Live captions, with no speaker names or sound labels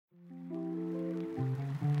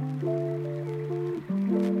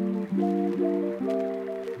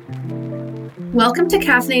Welcome to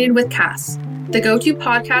Caffeinated with Cass, the go-to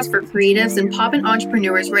podcast for creatives and pop-in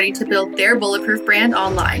entrepreneurs ready to build their bulletproof brand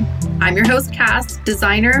online. I'm your host, Cass,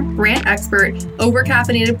 designer, brand expert,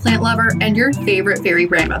 over-caffeinated plant lover, and your favorite fairy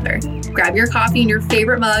grandmother. Grab your coffee in your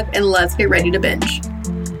favorite mug and let's get ready to binge.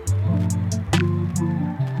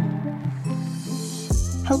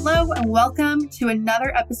 Hello and welcome to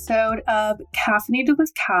another episode of Caffeinated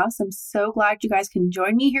with Cass. I'm so glad you guys can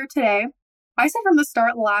join me here today. I said from the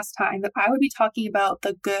start last time that I would be talking about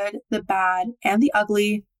the good, the bad, and the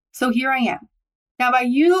ugly. So here I am. Now, by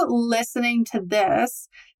you listening to this,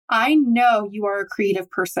 I know you are a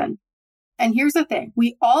creative person. And here's the thing.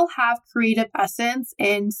 We all have creative essence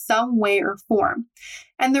in some way or form.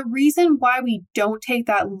 And the reason why we don't take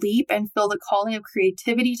that leap and feel the calling of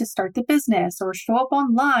creativity to start the business or show up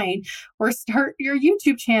online or start your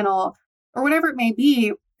YouTube channel or whatever it may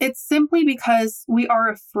be, it's simply because we are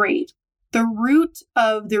afraid. The root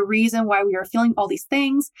of the reason why we are feeling all these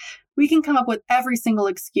things, we can come up with every single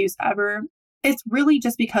excuse ever. It's really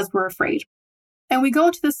just because we're afraid. And we go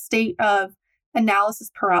into this state of analysis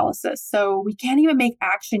paralysis. So we can't even make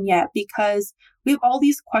action yet because we have all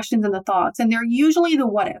these questions and the thoughts, and they're usually the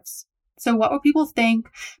what ifs. So what would people think?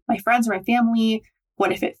 My friends or my family?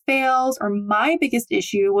 What if it fails? Or my biggest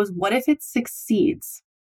issue was, what if it succeeds?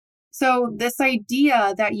 So this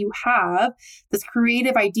idea that you have, this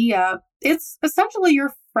creative idea, it's essentially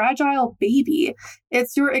your fragile baby.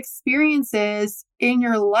 It's your experiences in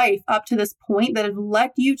your life up to this point that have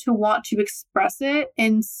led you to want to express it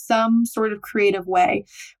in some sort of creative way.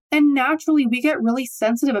 And naturally, we get really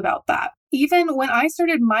sensitive about that. Even when I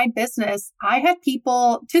started my business, I had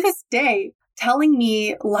people to this day telling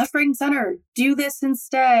me left, right, and center, do this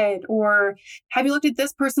instead. Or have you looked at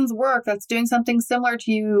this person's work that's doing something similar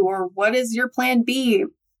to you? Or what is your plan B?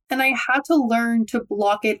 And I had to learn to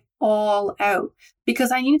block it all out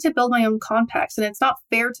because I needed to build my own context. And it's not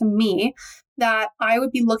fair to me that I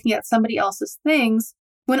would be looking at somebody else's things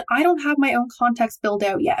when I don't have my own context built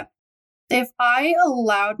out yet. If I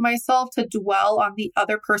allowed myself to dwell on the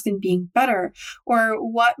other person being better or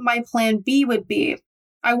what my plan B would be,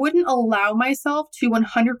 I wouldn't allow myself to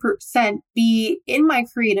 100% be in my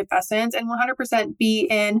creative essence and 100% be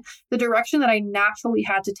in the direction that I naturally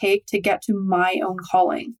had to take to get to my own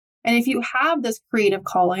calling. And if you have this creative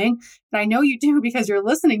calling, and I know you do because you're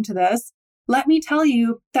listening to this, let me tell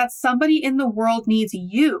you that somebody in the world needs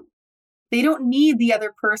you. They don't need the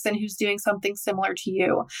other person who's doing something similar to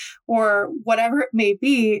you or whatever it may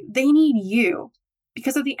be. They need you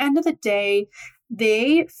because at the end of the day,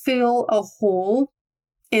 they fill a hole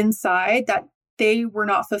inside that they were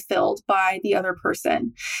not fulfilled by the other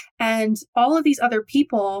person. And all of these other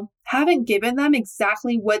people haven't given them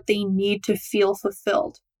exactly what they need to feel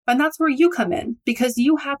fulfilled. And that's where you come in because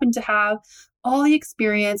you happen to have all the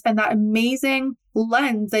experience and that amazing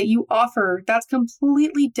lens that you offer that's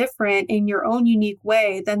completely different in your own unique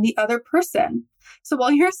way than the other person. So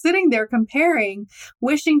while you're sitting there comparing,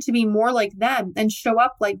 wishing to be more like them and show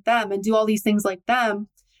up like them and do all these things like them,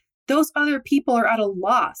 those other people are at a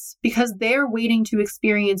loss because they're waiting to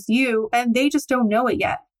experience you and they just don't know it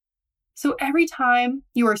yet. So every time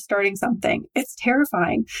you are starting something, it's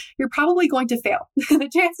terrifying. You're probably going to fail. The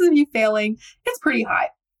chances of you failing is pretty high.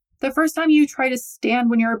 The first time you try to stand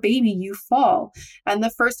when you're a baby, you fall. And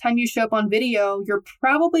the first time you show up on video, you're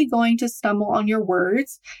probably going to stumble on your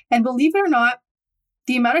words. And believe it or not,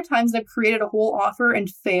 the amount of times I've created a whole offer and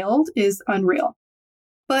failed is unreal.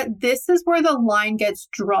 But this is where the line gets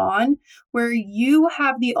drawn, where you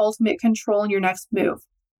have the ultimate control in your next move.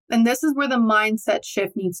 And this is where the mindset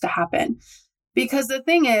shift needs to happen. Because the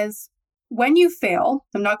thing is, when you fail,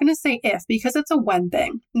 I'm not going to say if, because it's a when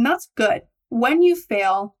thing, and that's good. When you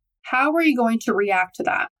fail, how are you going to react to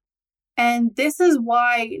that? And this is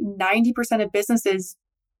why 90% of businesses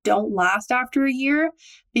don't last after a year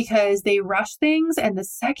because they rush things. And the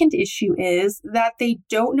second issue is that they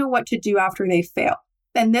don't know what to do after they fail.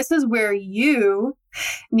 And this is where you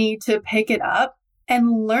need to pick it up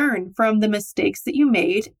and learn from the mistakes that you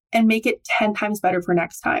made and make it 10 times better for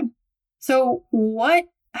next time. So what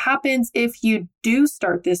happens if you do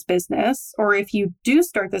start this business or if you do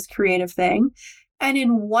start this creative thing and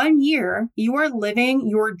in 1 year you are living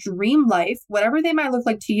your dream life, whatever they might look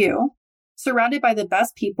like to you, surrounded by the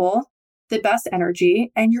best people, the best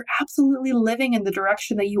energy, and you're absolutely living in the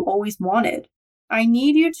direction that you always wanted? I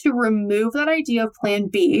need you to remove that idea of plan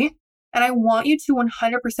B, and I want you to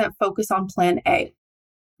 100% focus on plan A.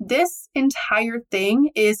 This entire thing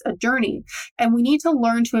is a journey, and we need to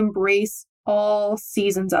learn to embrace all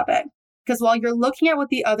seasons of it. Because while you're looking at what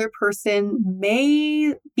the other person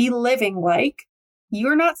may be living like,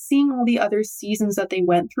 You're not seeing all the other seasons that they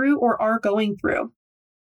went through or are going through.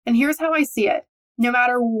 And here's how I see it. No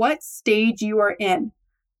matter what stage you are in,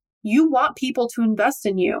 you want people to invest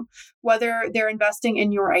in you, whether they're investing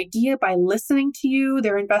in your idea by listening to you,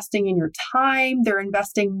 they're investing in your time, they're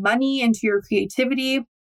investing money into your creativity.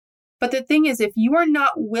 But the thing is, if you are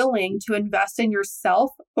not willing to invest in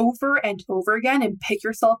yourself over and over again and pick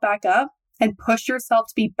yourself back up and push yourself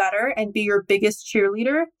to be better and be your biggest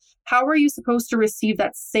cheerleader, how are you supposed to receive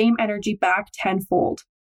that same energy back tenfold?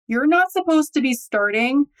 You're not supposed to be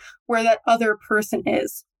starting where that other person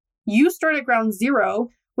is. You start at ground zero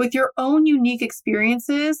with your own unique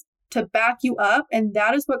experiences to back you up, and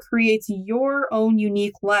that is what creates your own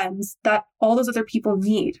unique lens that all those other people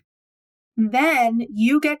need. Then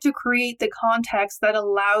you get to create the context that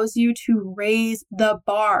allows you to raise the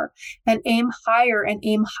bar and aim higher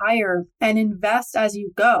and invest as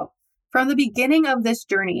you go. From the beginning of this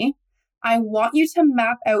journey, I want you to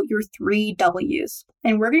map out your 3 W's.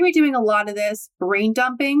 And we're going to be doing a lot of this brain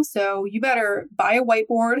dumping. So you better buy a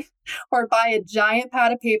whiteboard or buy a giant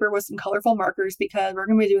pad of paper with some colorful markers because we're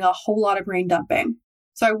going to be doing a whole lot of brain dumping.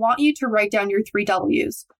 So I want you to write down your 3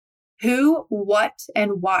 W's. Who, what,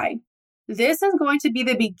 and why. This is going to be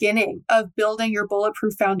the beginning of building your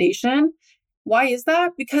bulletproof foundation. Why is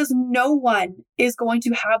that? Because no one is going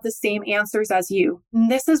to have the same answers as you.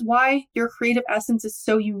 And this is why your creative essence is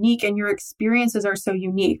so unique and your experiences are so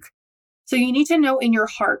unique. So you need to know in your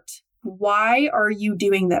heart, why are you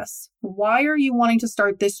doing this? Why are you wanting to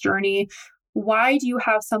start this journey? Why do you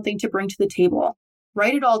have something to bring to the table?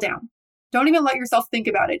 Write it all down. Don't even let yourself think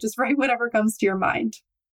about it. Just write whatever comes to your mind.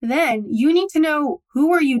 Then you need to know,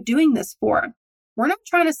 who are you doing this for? We're not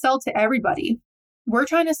trying to sell to everybody. We're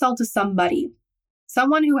trying to sell to somebody,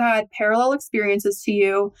 someone who had parallel experiences to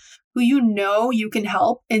you, who you know you can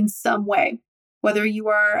help in some way. Whether you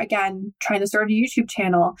are, again, trying to start a YouTube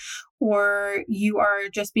channel, or you are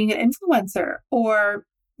just being an influencer, or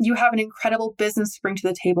you have an incredible business to bring to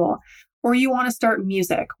the table, or you want to start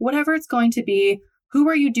music, whatever it's going to be, who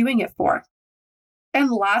are you doing it for? And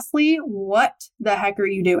lastly, what the heck are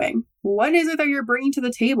you doing? What is it that you're bringing to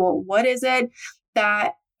the table? What is it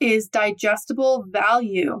that is digestible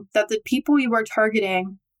value that the people you are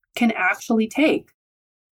targeting can actually take?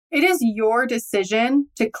 It is your decision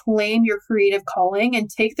to claim your creative calling and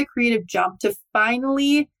take the creative jump to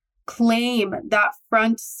finally claim that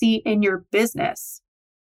front seat in your business.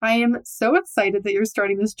 I am so excited that you're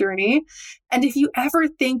starting this journey. And if you ever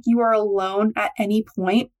think you are alone at any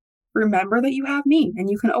point, remember that you have me and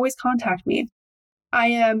you can always contact me. I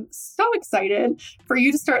am so excited for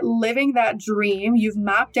you to start living that dream you've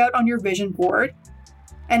mapped out on your vision board.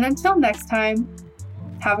 And until next time,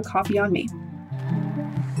 have a coffee on me.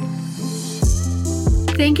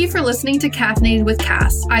 Thank you for listening to Caffeinated with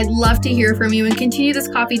Cass. I'd love to hear from you and continue this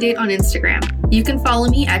coffee date on Instagram. You can follow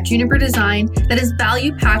me at Juniper Design, that is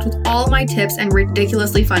value-packed with all my tips and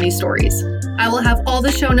ridiculously funny stories. I will have all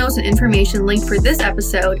the show notes and information linked for this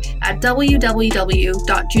episode at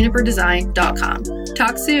www.juniperdesign.com.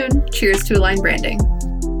 Talk soon. Cheers to Align Branding.